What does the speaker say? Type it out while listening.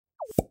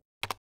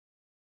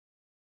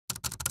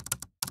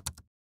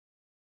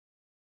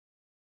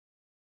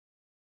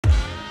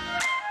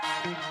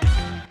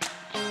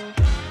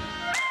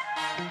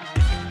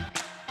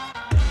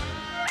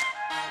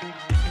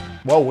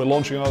Well, we're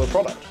launching another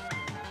product.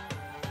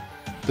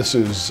 This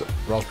is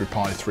Raspberry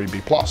Pi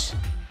 3B Plus.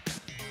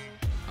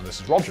 And this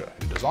is Roger,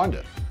 who designed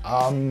it.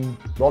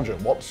 Roger,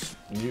 what's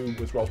new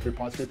with Raspberry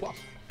Pi 3 Plus?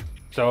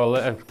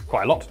 So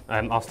quite a lot.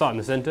 I'll start in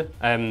the center.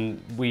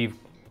 We've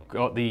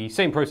got the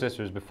same processor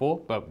as before,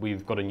 but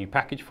we've got a new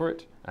package for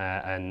it,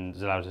 and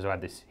it allows us to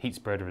add this heat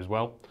spreader as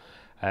well.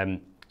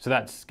 So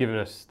that's given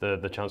us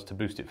the chance to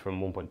boost it from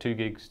 1.2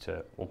 gigs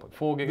to 1.4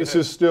 gigahertz. This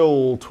is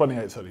still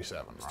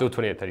 2837, right? Still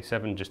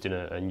 2837, just in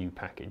a new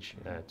package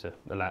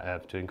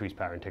to increase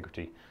power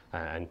integrity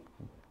and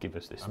give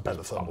us this. And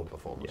better thermal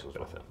performance as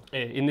well.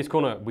 In this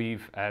corner,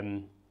 we've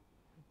done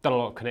a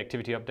lot of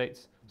connectivity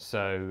updates.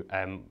 So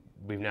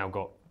we've now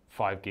got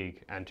 5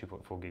 gig and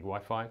 2.4 gig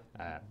Wi-Fi,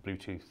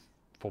 Bluetooth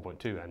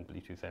 4.2 and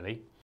Bluetooth LE.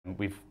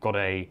 We've got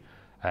a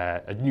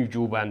new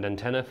dual band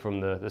antenna from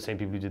the same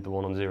people who did the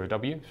one on Zero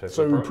W.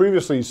 So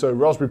previously,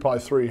 Raspberry Pi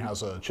 3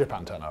 has a chip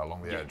antenna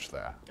along the edge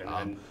there.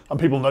 And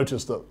people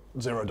noticed that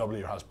Zero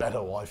W has better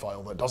Wi-Fi,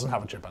 although it doesn't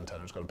have a chip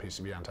antenna, it's got a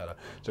PCB antenna.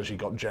 So she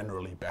got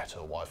generally better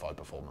Wi-Fi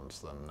performance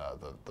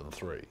than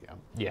 3.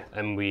 Yeah,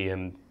 and we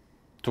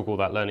took all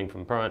that learning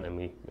from Priant and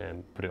we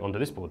put it onto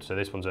this board. So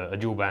this one's a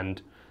dual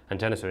band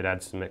antenna, so it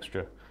adds some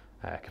extra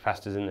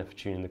capacitors in there for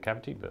tuning the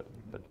cavity, but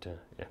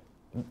yeah.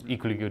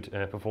 Equally good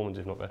performance,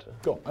 if not better.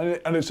 Cool.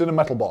 And it's in a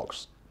metal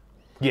box?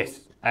 Yes.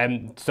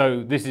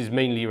 So this is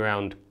mainly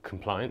around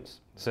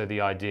compliance. So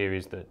the idea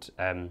is that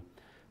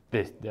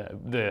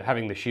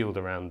having the shield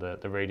around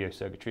the radio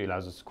circuitry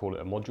allows us to call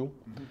it a module.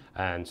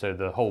 And so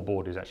the whole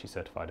board is actually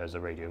certified as a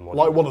radio module.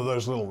 Like one of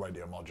those little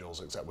radio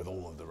modules, except with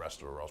all of the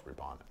rest of a Raspberry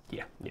Pi.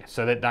 Yeah.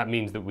 So that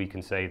means that we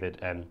can say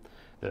that,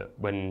 that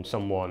when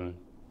someone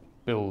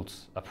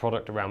builds a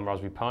product around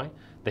Raspberry Pi,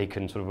 they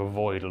can sort of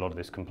avoid a lot of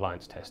this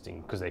compliance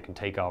testing because they can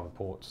take our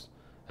reports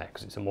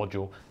because it's a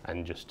module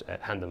and just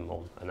hand them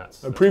on, and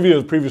that's.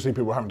 Previously,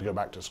 people were having to go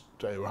back to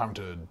they were having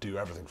to do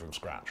everything from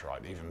scratch,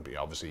 right?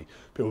 Obviously,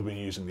 people have been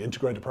using the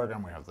integrator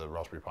program. We have the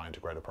Raspberry Pi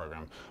integrator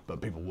program,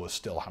 but people were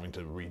still having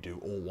to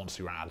redo once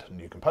you add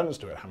new components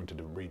to it, having to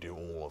redo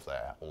all of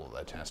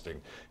their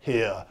testing.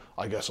 Here,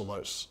 I guess, although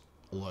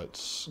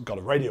it's got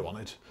a radio on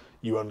it,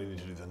 you only need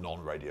to do the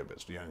non-radio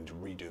bits. You only need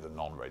to redo the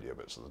non-radio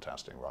bits of the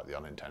testing, right? The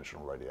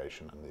unintentional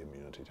radiation and the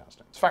immunity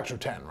testing. It's a factor of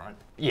 10, right?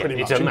 Yeah,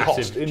 pretty it's much a massive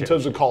cost. In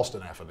terms of cost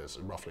and effort, it's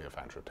roughly a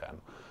factor of 10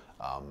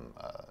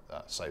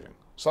 saving.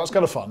 So that's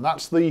kind of fun.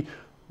 That's the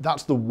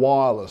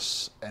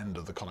wireless end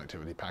of the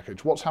connectivity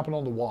package. What's happened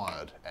on the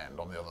wired end,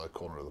 on the other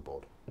corner of the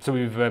board? So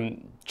we've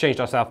changed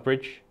our South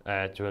Bridge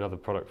to another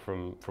product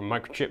from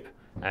Microchip,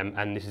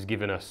 and this has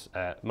given us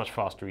much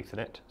faster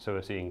Ethernet. So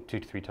we're seeing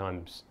 2 to 3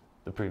 times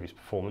the previous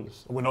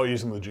performance. We're not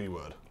using the G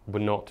word. We're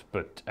not,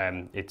 but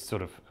it's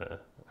sort of I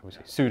would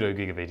say pseudo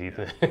gigabit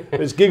Ethernet.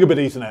 It's gigabit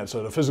Ethernet,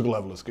 so at a physical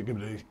level it's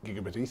gigabit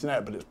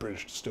Ethernet, but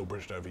it's still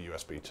bridged over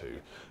USB 2.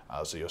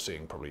 So you're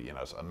seeing probably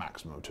a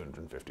maximum of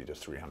 250 to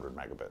 300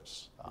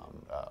 megabits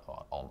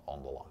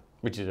on the line.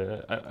 Which is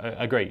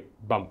a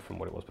great bump from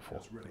what it was before.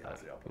 It's really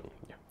healthy up.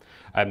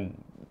 Yeah.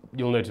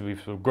 You'll notice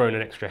we've sort of grown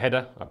an extra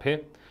header up here.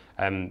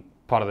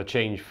 Part of the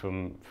change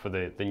for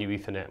the new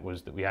Ethernet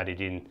was that we added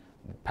in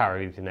Power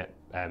Ethernet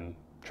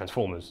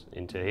transformers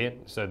into here.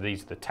 So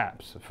these are the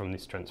taps from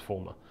this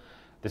transformer.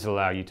 This will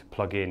allow you to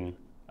plug in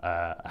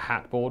a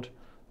hat board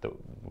that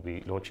will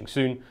be launching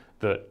soon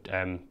that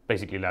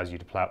basically allows you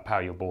to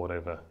power your board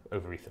over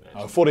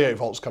Ethernet. 48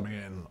 volts coming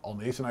in on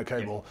the Ethernet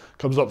cable,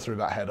 comes up through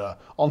that header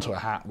onto a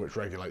hat which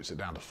regulates it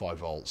down to 5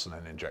 volts and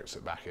then injects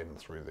it back in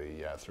through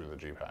the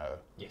G-Power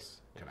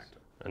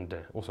connector. And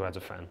also adds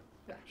a fan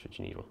should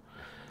you need one.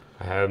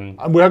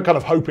 And we're kind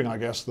of hoping, I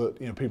guess, that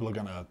people are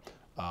going to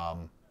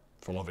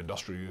for a lot of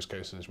industrial use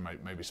cases,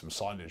 maybe some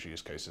signage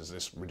use cases,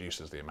 this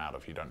reduces the amount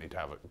of, you don't need to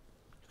have it.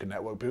 You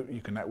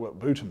can network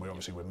boot, and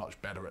we're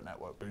much better at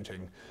network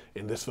booting.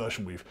 In this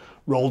version, we've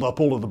rolled up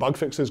all of the bug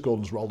fixes.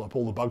 Gordon's rolled up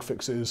all the bug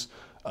fixes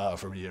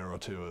from a year or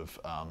two of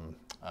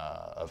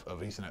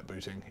Ethernet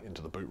booting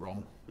into the boot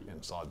ROM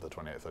inside the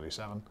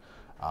 2837.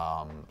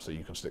 So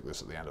you can stick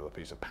this at the end of a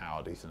piece of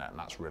powered Ethernet, and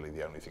that's really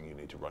the only thing you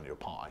need to run your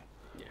Pi.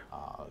 It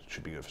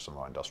should be good for some of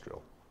our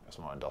industrial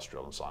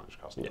and signage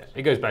customers. Yeah,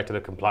 it goes back to the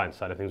compliance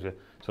side of things. We're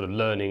sort of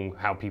learning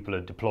how people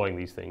are deploying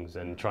these things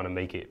and trying to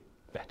make it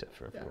better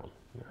for everyone.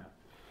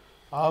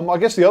 I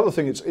guess the other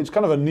thing, it's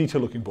kind of a neater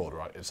looking board,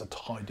 right? It's a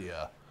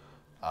tidier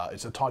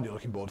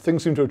looking board.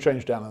 Things seem to have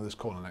changed down in this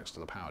corner next to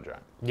the power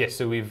jack. Yes,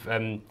 so we've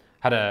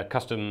had a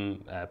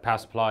custom power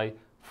supply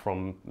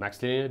from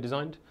MaxLinear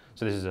designed.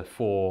 So this is a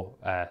 4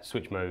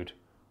 switch mode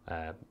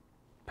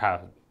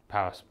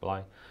power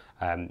supply.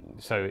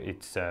 So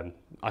it's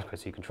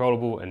I2C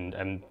controllable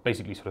and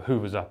basically sort of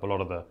hoovers up a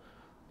lot of the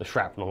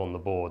shrapnel on the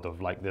board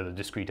of like the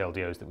discrete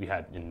LDOs that we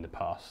had in the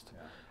past.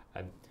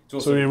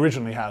 So we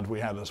originally had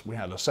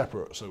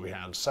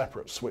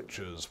separate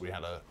switches. We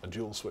had a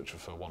dual switcher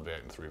for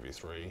 1v8 and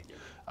 3v3.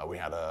 We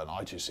had an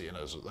I2C, and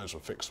those were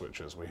fixed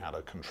switches. We had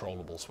an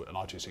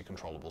I2C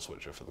controllable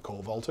switcher for the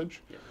core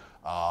voltage,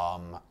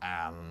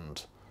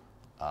 and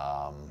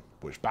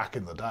which back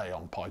in the day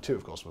on Pi 2,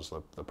 of course, was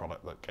the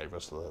product that gave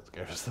us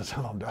the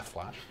turn-on death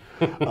flash.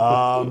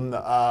 And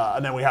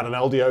then we had an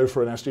LDO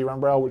for an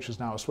SDRAM rail, which is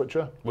now a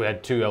switcher. We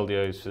had 2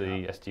 LDOs for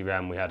the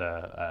SDRAM. We had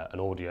an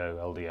audio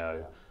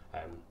LDO.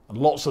 And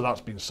lots of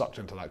that's been sucked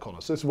into that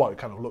corner. So this is why it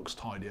kind of looks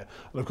tidier.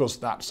 And of course,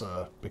 that's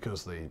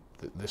because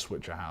this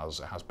switcher has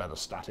better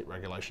static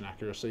regulation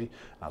accuracy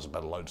and has a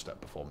better load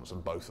step performance.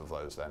 And both of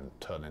those then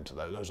turn into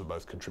those. Those are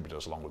both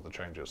contributors along with the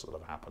changes that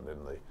have happened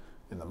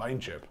in the main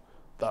chip.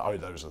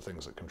 Those are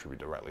things that contribute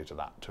directly to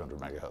that 200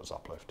 megahertz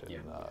uplift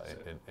in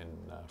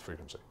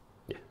frequency.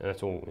 Yeah, and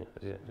it's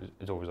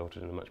all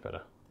resulted in a much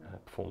better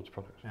performance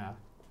product. Yeah,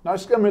 no,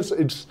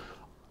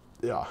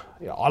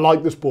 yeah. I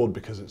like this board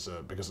because it's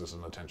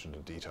an attention to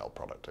detail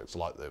product. It's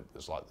like the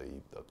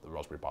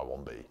Raspberry Pi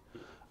 1B,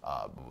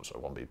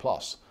 sorry 1B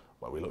Plus,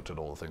 where we looked at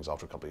all the things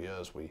after a couple of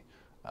years. We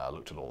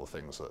looked at all the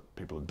things that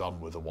people had done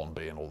with the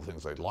 1B and all the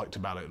things they liked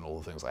about it and all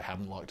the things they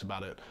hadn't liked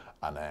about it.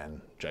 And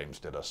then James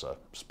did us a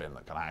spin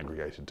that kind of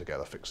aggregated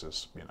together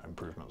fixes,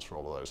 improvements for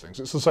all of those things.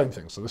 It's the same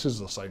thing. So this is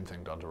the same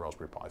thing done to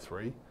Raspberry Pi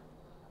 3.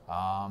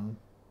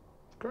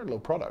 Great little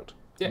product.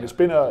 Yeah. And it's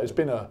been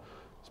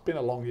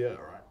a long year,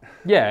 right?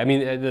 Yeah, I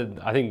mean,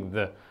 I think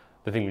the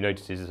thing we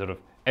noticed is sort of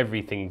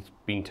everything's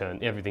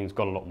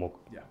got a lot more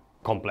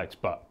complex,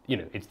 but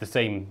it's the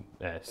same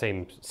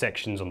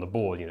sections on the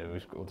board.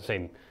 It's got the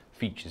same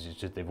features. It's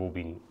just they've all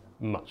been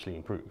muchly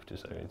improved.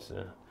 So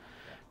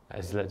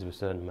it's led to a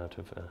certain amount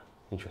of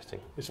interesting.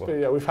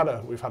 We've had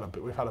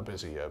a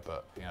busy year,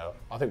 but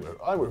I think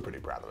we're pretty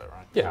proud of it,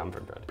 right? Yeah, I'm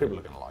very proud of it. People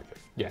are going to like it.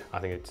 Yeah, I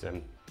think it's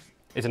an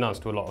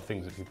answer to a lot of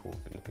things that people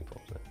have been looking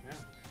for. So. Yeah,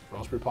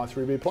 Raspberry Pi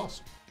 3B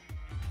Plus.